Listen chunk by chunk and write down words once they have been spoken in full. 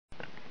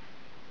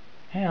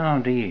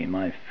Howdee,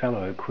 my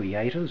fellow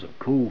creators of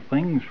cool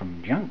things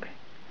from junk.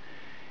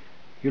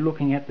 You're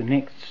looking at the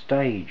next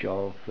stage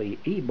of the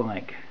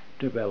e-bike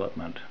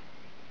development.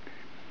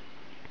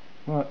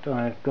 What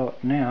I've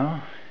got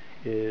now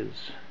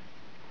is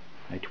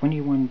a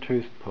 21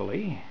 tooth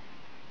pulley,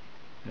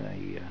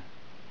 a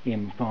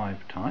M5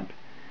 type,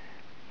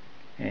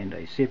 and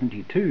a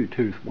 72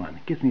 tooth one.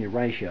 It gives me a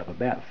ratio of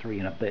about 3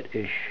 and a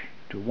bit-ish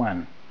to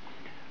 1.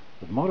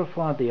 I've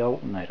modified the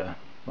alternator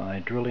by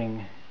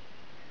drilling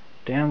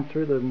down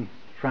through the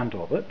front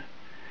of it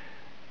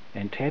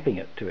and tapping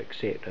it to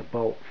accept a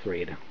bolt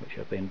thread, which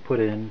I've then put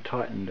in,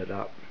 tightened it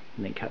up,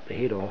 and then cut the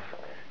head off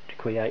to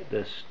create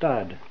this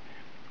stud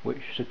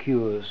which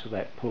secures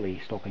that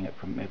pulley, stopping it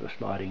from ever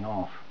sliding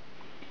off.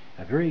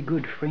 A very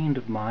good friend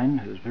of mine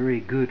who's very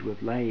good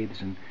with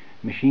lathes and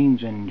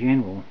machines in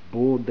general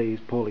bored these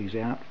pulleys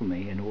out for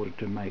me in order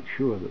to make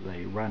sure that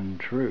they run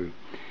true,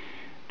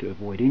 to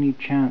avoid any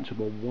chance of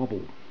a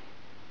wobble.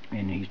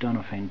 And he's done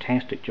a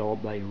fantastic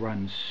job. They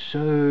run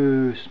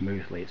so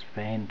smoothly, it's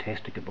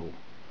fantasticable.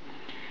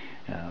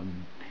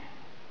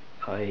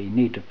 I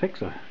need to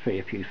fix a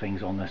fair few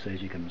things on this,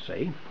 as you can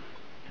see.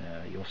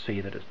 You'll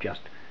see that it's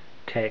just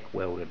tack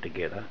welded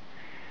together,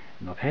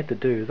 and I've had to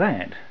do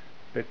that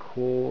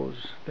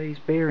because these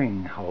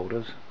bearing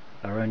holders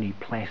are only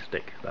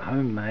plastic. They're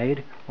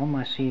homemade on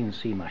my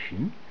CNC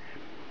machine.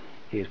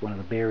 Here's one of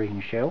the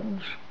bearing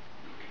shells.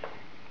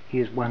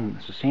 Here's one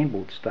that's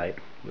assembled state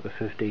with a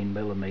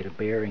 15mm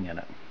bearing in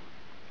it.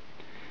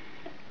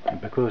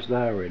 And because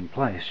they were in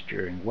place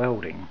during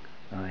welding,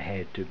 I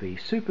had to be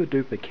super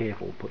duper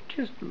careful, put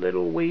just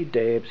little wee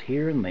dabs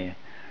here and there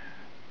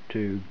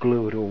to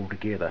glue it all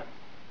together.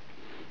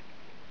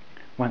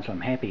 Once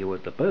I'm happy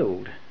with the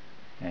build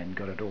and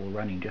got it all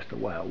running just the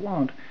way I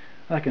want,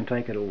 I can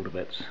take it all to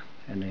bits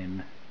and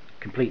then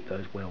complete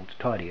those welds,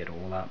 tidy it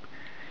all up,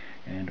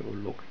 and it will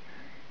look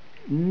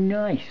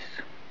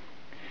nice.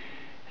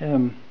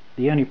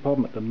 The only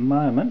problem at the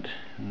moment,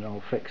 and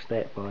I'll fix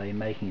that by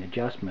making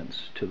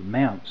adjustments to the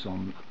mounts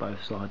on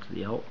both sides of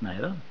the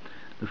alternator.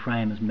 The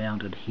frame is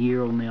mounted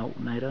here on the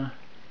alternator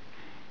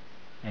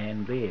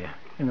and there,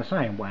 in the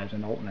same way as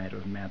an alternator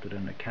is mounted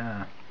in a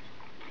car.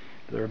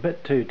 They're a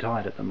bit too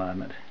tight at the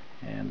moment,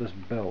 and this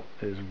belt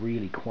is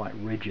really quite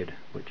rigid,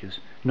 which is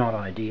not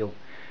ideal.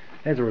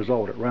 As a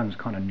result, it runs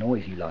kind of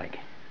noisy like.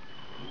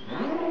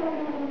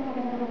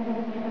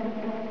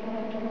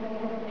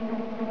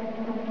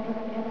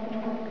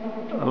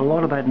 A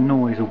lot of that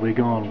noise will be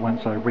gone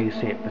once I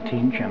reset the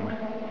tension.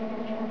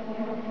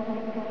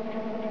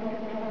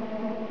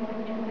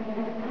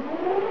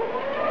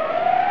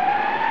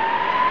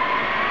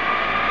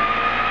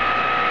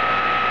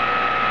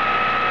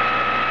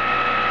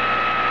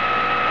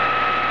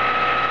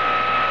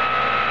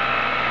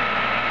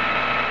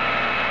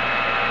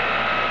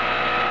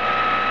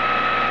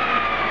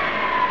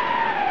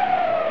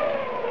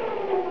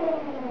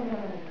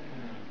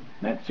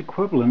 That's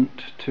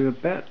equivalent to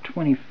about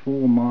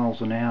 24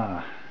 miles an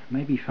hour,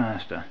 maybe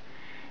faster,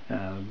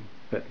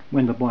 but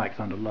when the bike's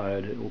under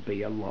load it will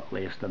be a lot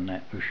less than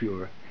that for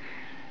sure.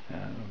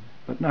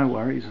 But no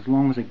worries, as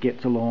long as it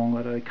gets along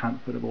at a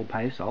comfortable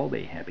pace I'll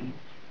be happy.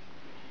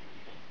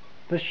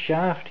 This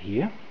shaft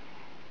here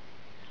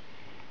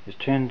is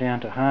turned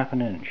down to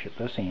 1/2 inch at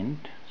this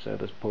end, so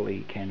this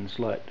pulley can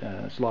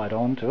slide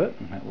onto it,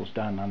 and that was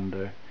done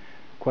under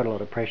quite a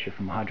lot of pressure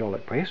from a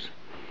hydraulic press.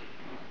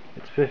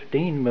 It's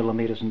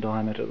 15mm in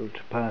diameter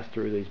to pass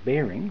through these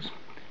bearings,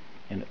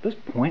 and at this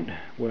point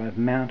where I've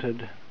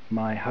mounted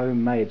my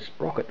homemade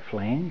sprocket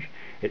flange,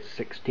 it's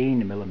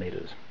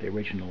 16mm, the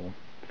original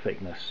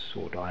thickness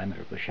or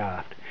diameter of the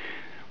shaft,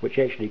 which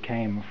actually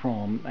came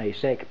from a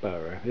sack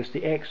burr. It's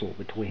the axle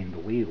between the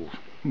wheels.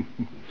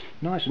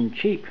 Nice and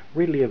cheap,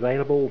 readily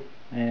available,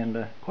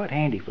 and quite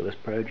handy for this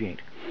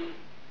project.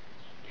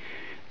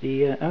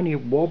 The only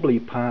wobbly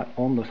part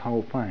on this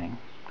whole thing,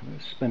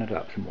 let's spin it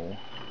up some more.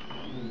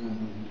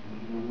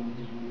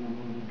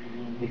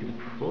 You can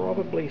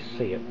probably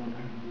see it.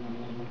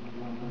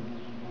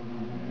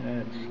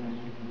 It's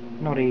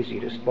not easy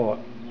to spot,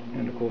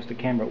 and of course the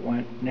camera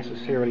won't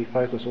necessarily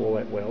focus all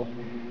that well,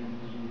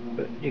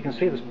 but you can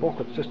see the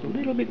sprocket's just a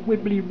little bit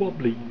wibbly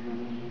wobbly.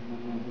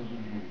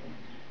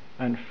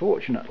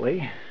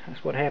 Unfortunately,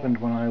 that's what happened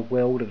when I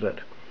welded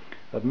it.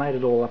 I've made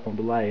it all up on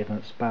the lathe and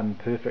it spun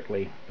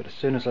perfectly, but as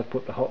soon as I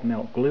put the hot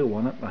melt glue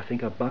on it, I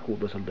think I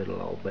buckled this a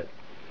little old bit.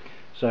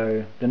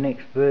 So the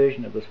next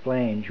version of this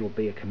flange will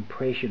be a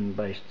compression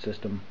based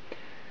system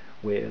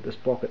where the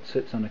sprocket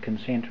sits on a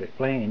concentric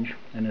flange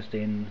and is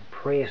then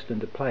pressed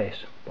into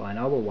place by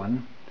another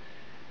one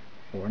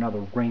or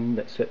another ring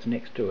that sits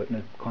next to it and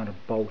is kind of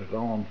bolted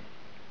on.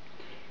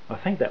 I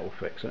think that will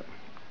fix it.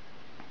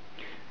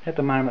 At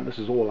the moment this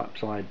is all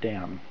upside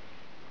down.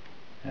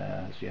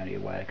 It's the only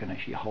way I can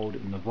actually hold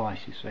it in the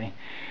vise, you see,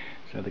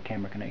 so the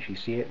camera can actually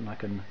see it and I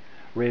can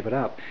rev it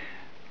up.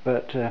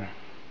 But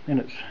in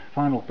its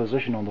final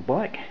position on the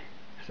bike,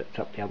 sits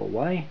up the other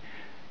way,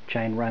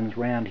 chain runs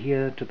round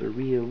here to the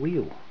rear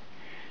wheel,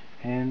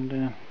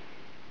 and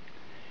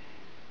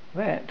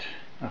that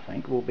I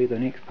think, will be the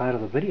next part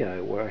of the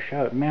video, where I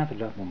show it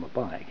mounted up on the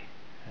bike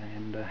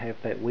and have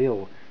that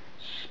wheel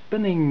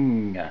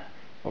spinning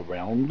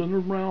around and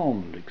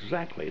around,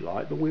 exactly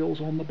like the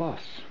wheels on the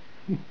bus.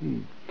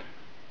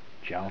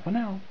 Ciao for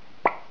now.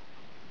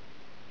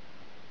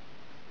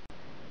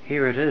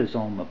 Here it is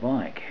on the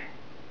bike.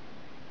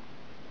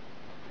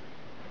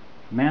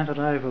 Mounted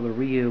over the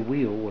rear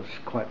wheel was,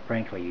 quite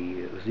frankly,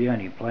 it was the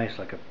only place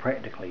I could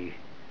practically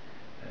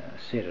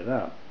set it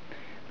up.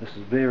 This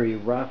is very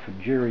rough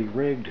and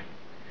jury-rigged.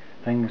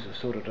 Things are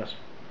sort of just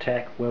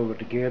tack welded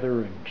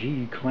together and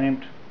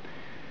G-clamped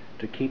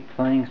to keep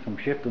things from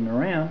shifting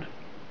around.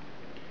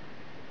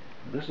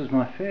 This is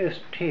my first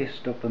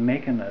test of the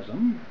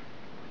mechanism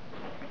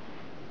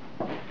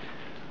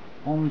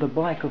on the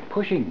bike of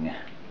pushing.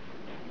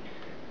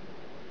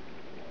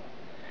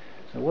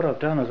 So what I've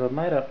done is I've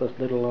made up this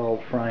little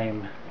old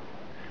frame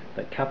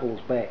that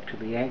couples back to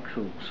the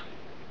axles,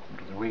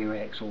 to the rear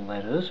axle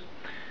that is,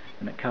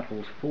 and it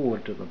couples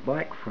forward to the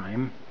bike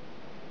frame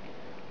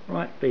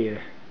right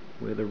there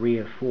where the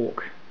rear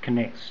fork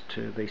connects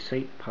to the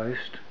seat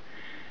post.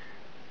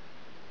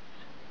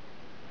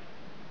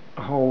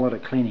 A whole lot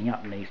of cleaning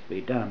up needs to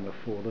be done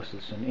before this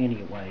is in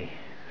any way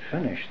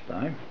finished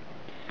though,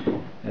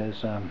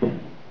 as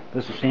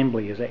this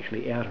assembly is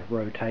actually out of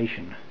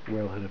rotation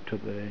relative to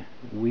the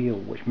wheel,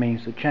 which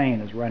means the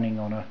chain is running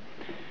on a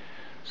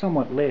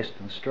somewhat less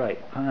than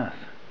straight path.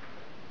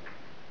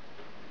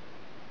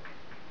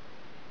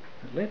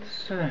 But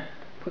let's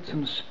put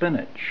some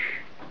spinach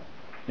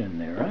in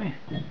there,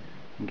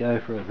 and go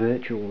for a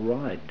virtual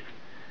ride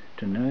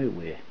to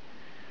nowhere.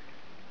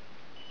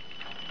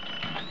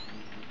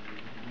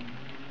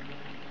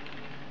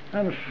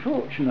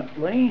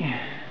 Unfortunately,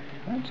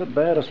 that's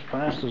about as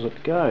fast as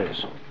it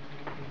goes.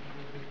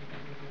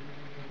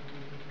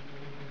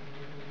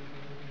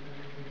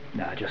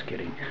 Nah, just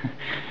kidding.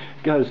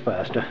 Goes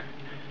faster.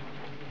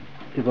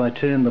 If I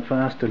turn the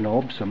faster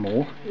knob some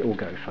more, it will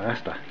go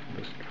faster.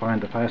 Just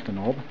find the faster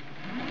knob.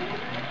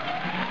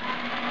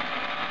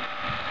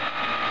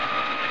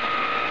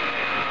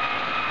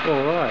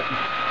 Alright.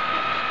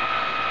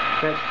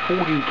 That's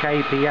 40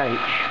 kph,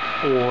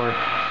 or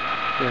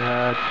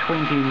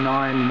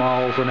 29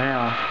 miles an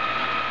hour.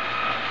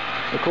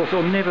 Of course,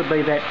 it'll never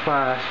be that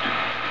fast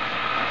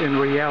in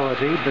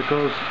reality,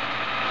 because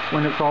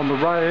when it's on the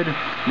road,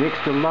 the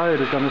extra load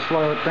is going to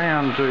slow it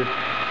down to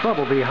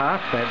probably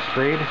half that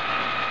speed.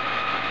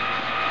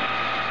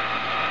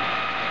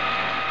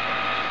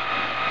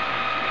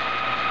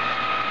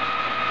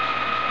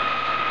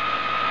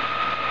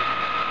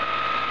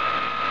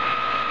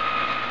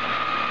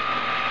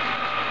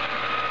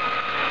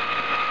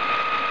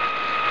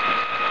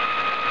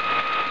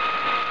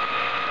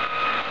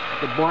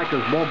 The bike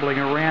is wobbling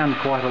around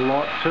quite a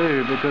lot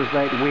too, because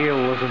that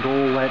wheel isn't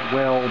all that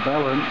well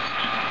balanced.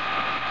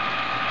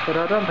 But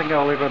I don't think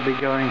I'll ever be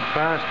going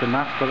fast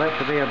enough for that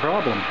to be a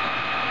problem.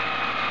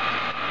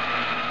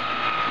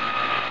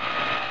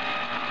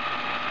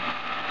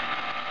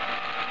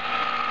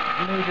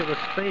 Measure the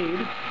speed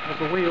of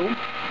the wheel.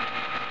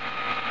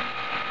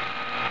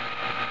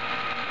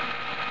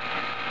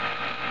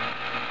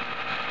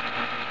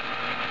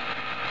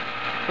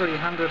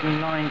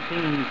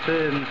 .319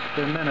 turns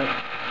per minute.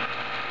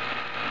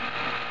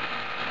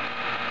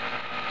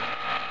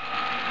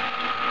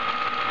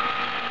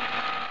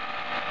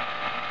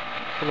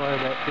 Slow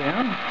that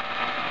down.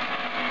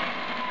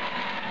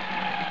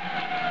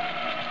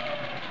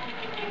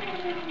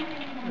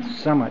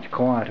 It's so much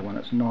quieter when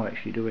it's not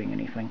actually doing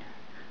anything.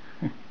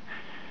 You've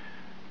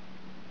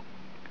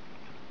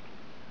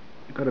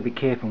got to be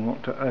careful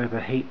not to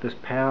overheat this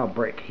power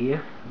brick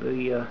here,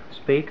 the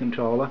speed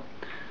controller.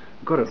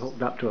 I've got it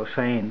hooked up to a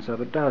fan, so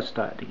if it does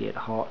start to get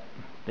hot,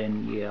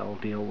 then yeah, I'll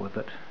deal with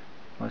it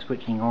by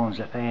switching on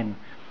the fan.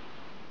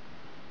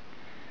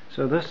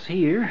 So this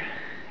here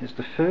is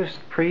the first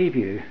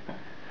preview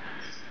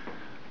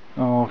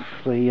of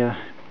the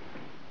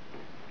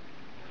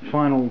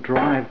final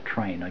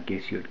drivetrain, I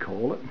guess you'd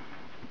call it.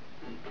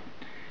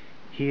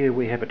 Here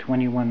we have a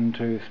 21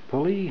 tooth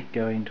pulley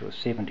going to a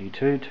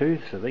 72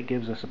 tooth, so that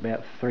gives us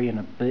about 3 and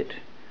a bit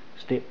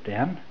step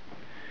down.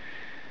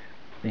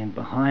 Then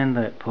behind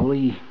that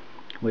pulley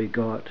we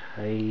got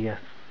a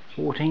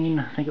 14,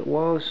 I think it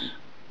was,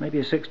 maybe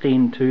a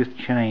 16 tooth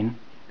chain,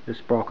 the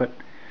sprocket,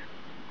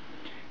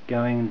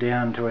 going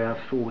down to our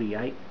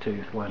 48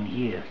 tooth one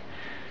here.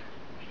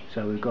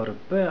 So we've got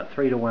about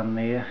 3 to 1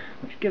 there,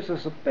 which gives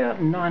us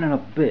about 9 and a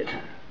bit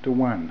to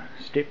 1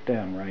 step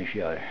down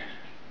ratio.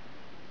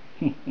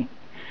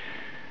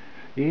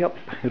 Yep,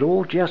 it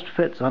all just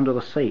fits under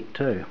the seat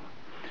too.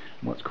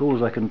 What's cool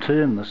is I can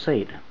turn the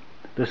seat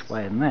this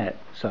way and that,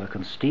 so I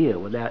can steer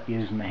without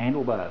using the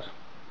handlebars.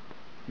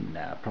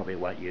 No, I probably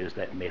won't use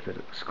that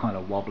method, it's kind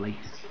of wobbly.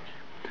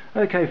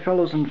 Okay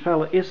fellas and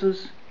fella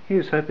S's,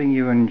 here's hoping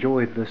you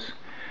enjoyed this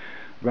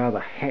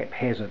rather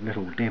haphazard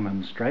little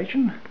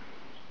demonstration.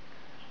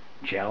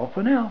 Ciao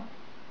for now.